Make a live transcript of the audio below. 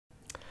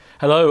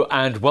Hello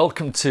and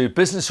welcome to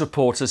Business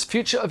Reporter's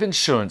Future of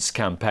Insurance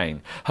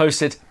campaign,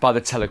 hosted by the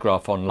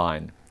Telegraph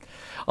Online.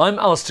 I'm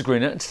Alistair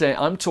Greener and today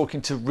I'm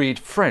talking to Reid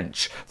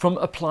French from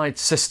Applied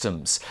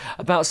Systems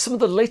about some of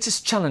the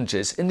latest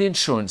challenges in the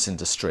insurance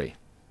industry.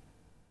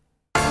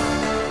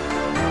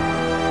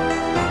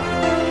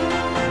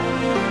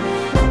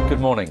 Good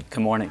morning. Good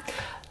morning.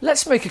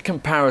 Let's make a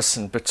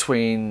comparison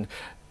between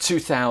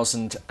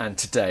 2000 and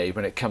today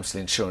when it comes to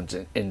the insurance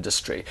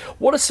industry.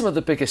 What are some of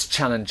the biggest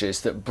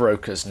challenges that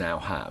brokers now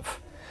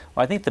have?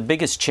 Well, I think the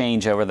biggest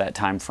change over that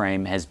time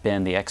frame has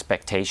been the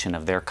expectation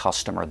of their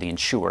customer, the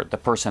insured, the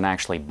person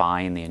actually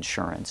buying the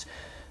insurance.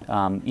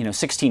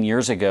 16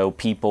 years ago,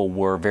 people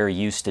were very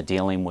used to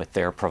dealing with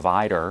their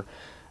provider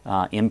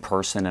in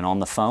person and on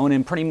the phone,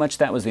 and pretty much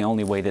that was the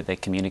only way that they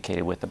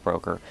communicated with the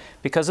broker.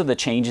 Because of the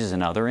changes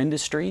in other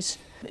industries,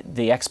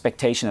 the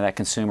expectation of that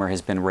consumer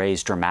has been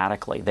raised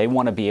dramatically. They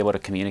want to be able to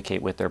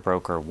communicate with their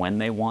broker when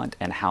they want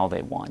and how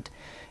they want.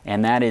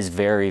 And that is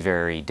very,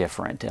 very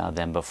different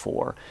than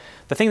before.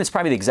 The thing that's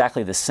probably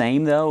exactly the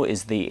same, though,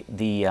 is the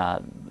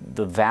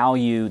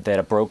value that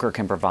a broker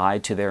can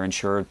provide to their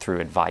insured through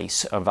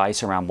advice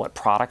around what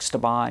products to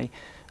buy,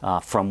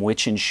 from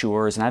which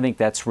insurers, and I think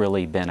that's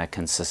really been a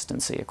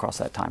consistency across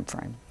that time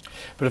frame.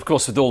 But of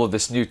course, with all of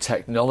this new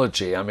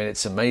technology, I mean,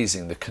 it's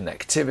amazing, the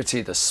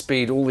connectivity, the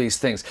speed, all these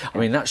things. I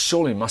mean, that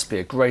surely must be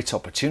a great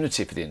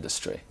opportunity for the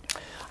industry.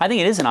 I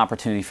think it is an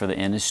opportunity for the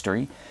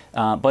industry,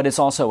 but it's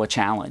also a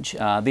challenge.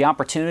 The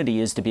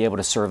opportunity is to be able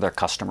to serve their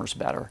customers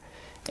better.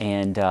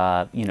 And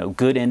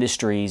good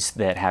industries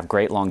that have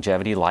great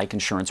longevity, like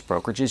insurance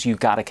brokerages, you've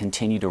got to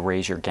continue to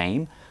raise your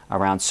game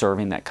around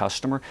serving that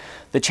customer.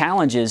 The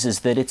challenge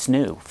is that it's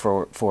new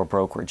for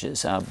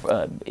brokerages.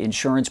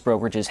 Insurance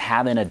brokerages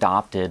haven't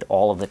adopted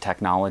all of the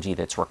technology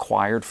that's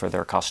required for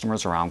their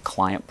customers around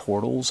client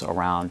portals,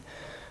 around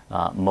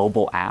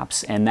mobile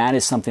apps, and that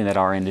is something that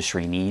our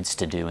industry needs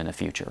to do in the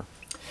future.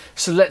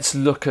 So let's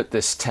look at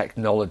this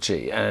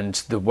technology and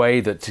the way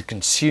that the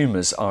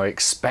consumers are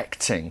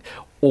expecting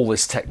all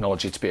this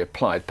technology to be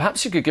applied.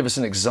 Perhaps you could give us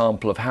an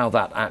example of how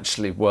that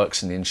actually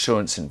works in the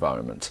insurance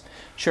environment.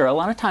 Sure. A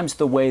lot of times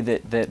the way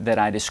that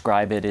I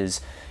describe it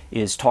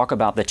is talk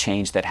about the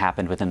change that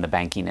happened within the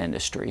banking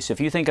industry. So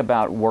if you think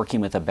about working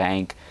with a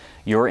bank,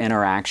 your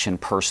interaction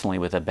personally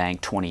with a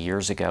bank 20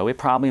 years ago, it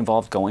probably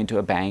involved going to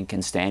a bank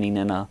and standing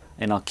in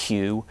a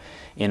queue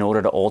in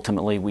order to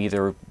ultimately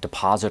either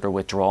deposit or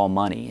withdraw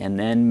money. And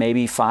then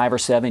maybe 5 or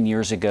 7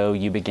 years ago,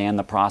 you began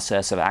the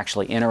process of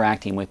actually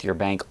interacting with your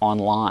bank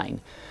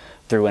online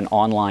through an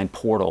online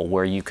portal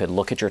where you could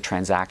look at your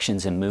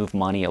transactions and move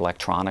money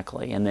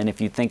electronically. And then if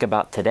you think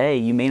about today,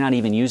 you may not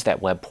even use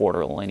that web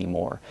portal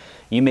anymore.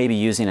 You may be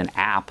using an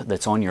app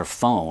that's on your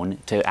phone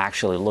to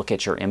actually look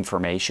at your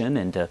information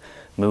and to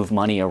move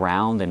money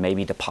around and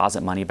maybe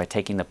deposit money by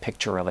taking the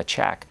picture of a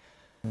check.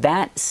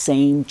 That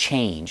same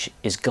change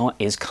is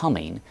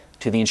coming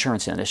to the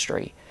insurance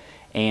industry.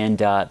 And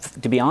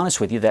to be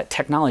honest with you, that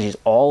technology is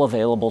all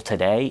available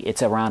today.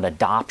 It's around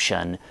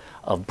adoption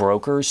of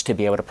brokers to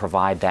be able to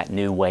provide that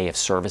new way of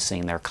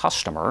servicing their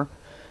customer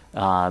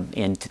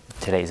in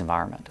today's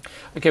environment.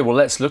 Okay, well,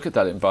 let's look at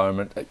that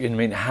environment. I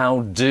mean,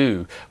 how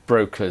do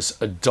brokers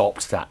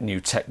adopt that new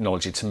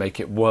technology to make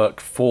it work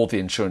for the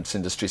insurance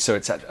industry so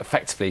it's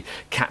effectively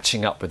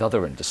catching up with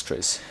other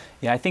industries?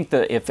 Yeah, I think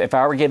that if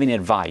I were giving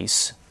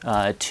advice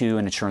to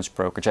an insurance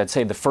brokerage, I'd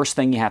say the first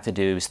thing you have to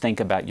do is think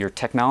about your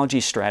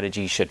technology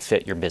strategy should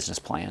fit your business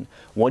plan.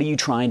 What are you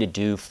trying to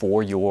do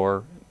for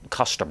your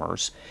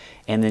customers?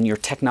 And then your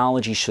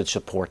technology should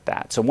support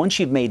that. So once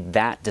you've made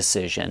that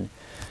decision,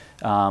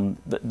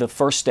 the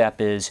first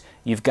step is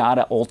you've got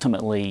to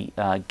ultimately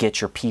get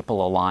your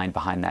people aligned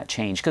behind that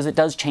change, because it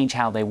does change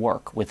how they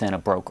work within a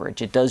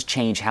brokerage. It does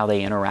change how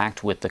they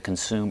interact with the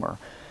consumer.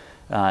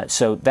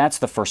 So that's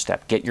the first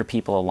step, get your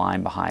people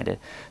aligned behind it.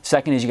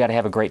 Second is you got to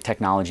have a great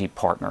technology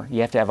partner.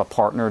 You have to have a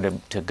partner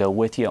to go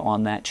with you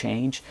on that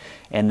change.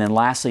 And then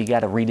lastly, you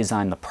got to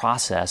redesign the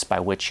process by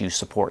which you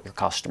support your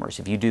customers.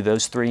 If you do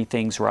those three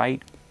things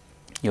right,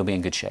 you'll be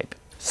in good shape.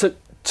 So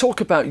talk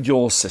about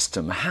your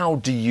system. How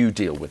do you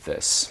deal with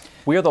this?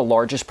 We are the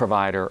largest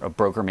provider of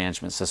broker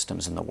management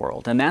systems in the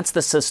world, and that's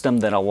the system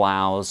that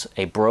allows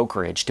a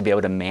brokerage to be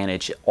able to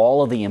manage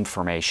all of the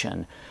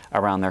information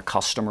around their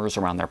customers,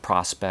 around their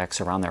prospects,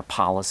 around their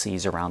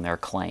policies, around their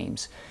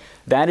claims.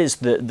 That is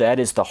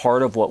the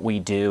heart of what we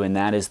do, and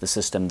that is the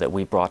system that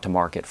we brought to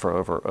market for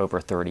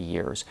over 30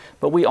 years.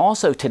 But we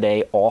also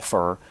today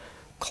offer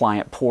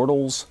client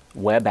portals,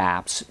 web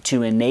apps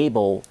to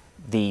enable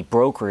the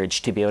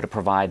brokerage to be able to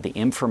provide the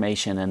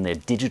information and the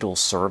digital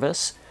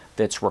service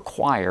that's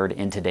required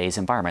in today's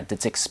environment,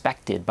 that's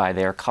expected by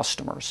their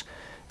customers.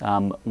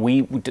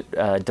 We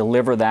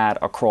deliver that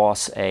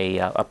across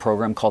a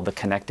program called the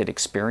Connected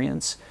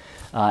Experience,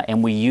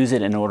 and we use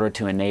it in order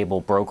to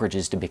enable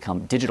brokerages to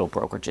become digital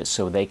brokerages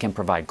so they can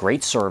provide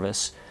great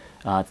service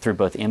through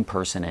both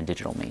in-person and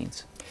digital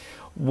means.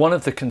 One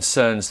of the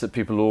concerns that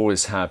people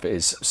always have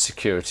is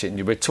security,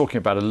 and we're talking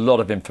about a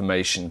lot of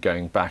information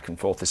going back and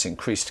forth, this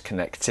increased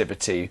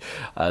connectivity,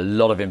 a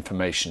lot of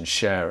information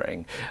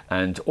sharing,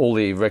 and all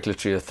the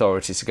regulatory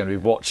authorities are going to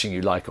be watching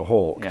you like a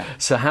hawk. Yeah.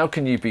 So how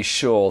can you be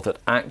sure that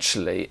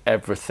actually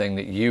everything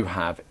that you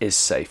have is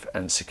safe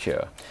and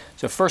secure?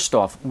 So first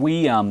off,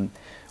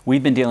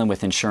 we've been dealing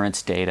with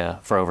insurance data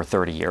for over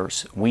 30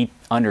 years. We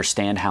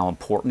understand how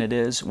important it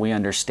is. We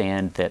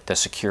understand that the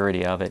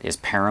security of it is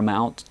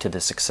paramount to the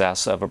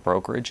success of a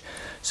brokerage.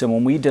 So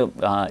when we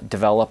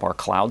develop our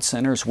cloud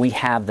centers, we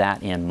have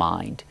that in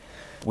mind.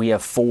 We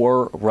have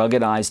 4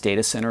 ruggedized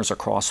data centers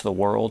across the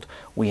world.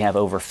 We have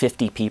over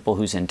 50 people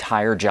whose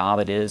entire job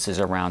it is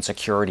around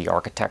security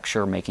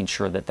architecture, making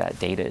sure that that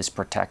data is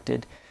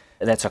protected.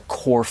 That's a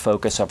core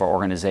focus of our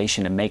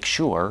organization, to make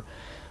sure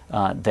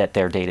that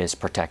their data is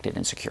protected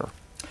and secure.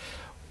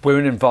 We're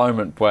in an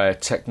environment where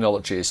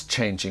technology is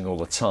changing all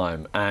the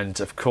time, and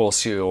of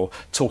course you're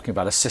talking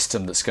about a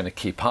system that's going to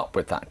keep up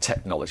with that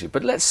technology.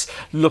 But let's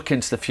look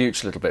into the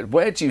future a little bit.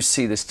 Where do you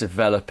see this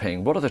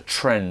developing? What are the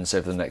trends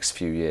over the next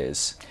few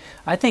years?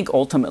 I think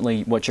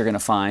ultimately what you're going to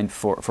find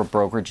for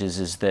brokerages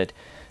is that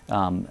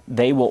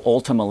they will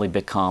ultimately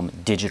become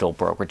digital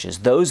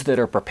brokerages. Those that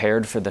are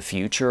prepared for the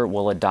future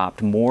will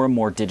adopt more and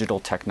more digital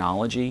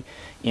technology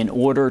in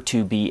order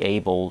to be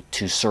able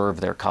to serve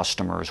their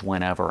customers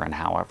whenever and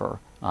however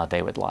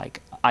they would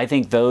like. I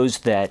think those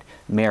that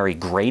marry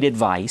great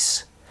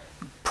advice,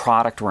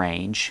 product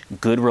range,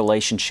 good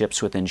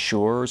relationships with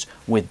insurers,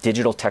 with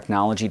digital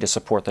technology to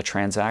support the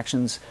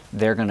transactions,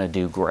 they're going to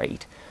do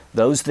great.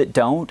 Those that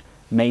don't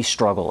may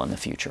struggle in the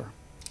future.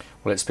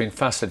 Well, it's been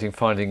fascinating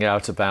finding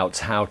out about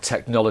how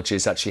technology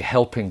is actually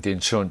helping the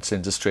insurance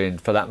industry, and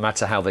for that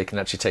matter, how they can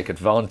actually take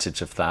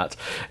advantage of that.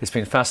 It's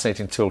been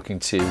fascinating talking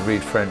to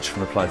Reid French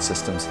from Applied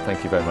Systems.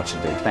 Thank you very much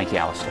indeed. Thank you,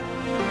 Alistair.